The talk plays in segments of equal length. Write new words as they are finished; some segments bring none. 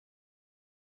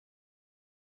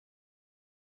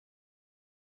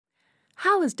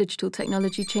How is digital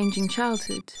technology changing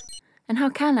childhood? And how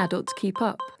can adults keep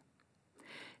up?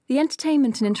 The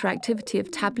entertainment and interactivity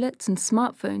of tablets and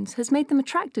smartphones has made them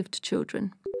attractive to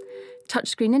children.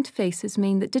 Touchscreen interfaces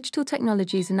mean that digital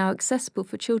technologies are now accessible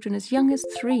for children as young as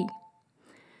 3.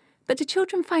 But do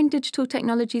children find digital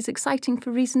technologies exciting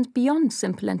for reasons beyond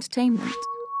simple entertainment?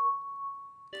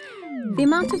 The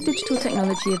amount of digital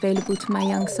technology available to my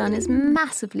young son is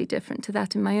massively different to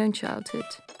that in my own childhood.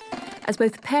 As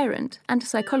both a parent and a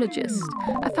psychologist,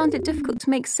 I found it difficult to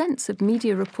make sense of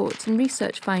media reports and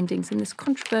research findings in this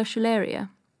controversial area.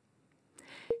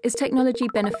 Is technology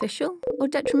beneficial or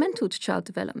detrimental to child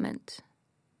development?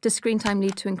 Does screen time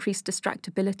lead to increased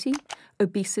distractibility,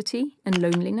 obesity, and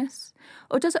loneliness?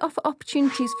 Or does it offer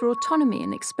opportunities for autonomy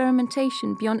and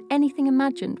experimentation beyond anything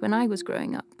imagined when I was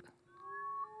growing up?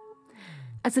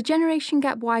 As the generation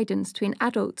gap widens between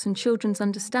adults and children's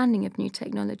understanding of new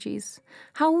technologies,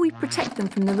 how will we protect them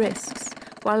from the risks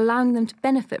while allowing them to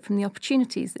benefit from the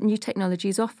opportunities that new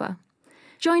technologies offer?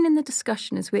 Join in the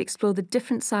discussion as we explore the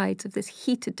different sides of this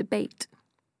heated debate.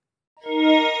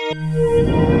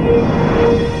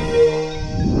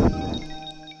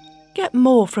 Get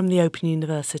more from the Open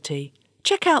University.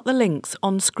 Check out the links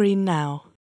on screen now.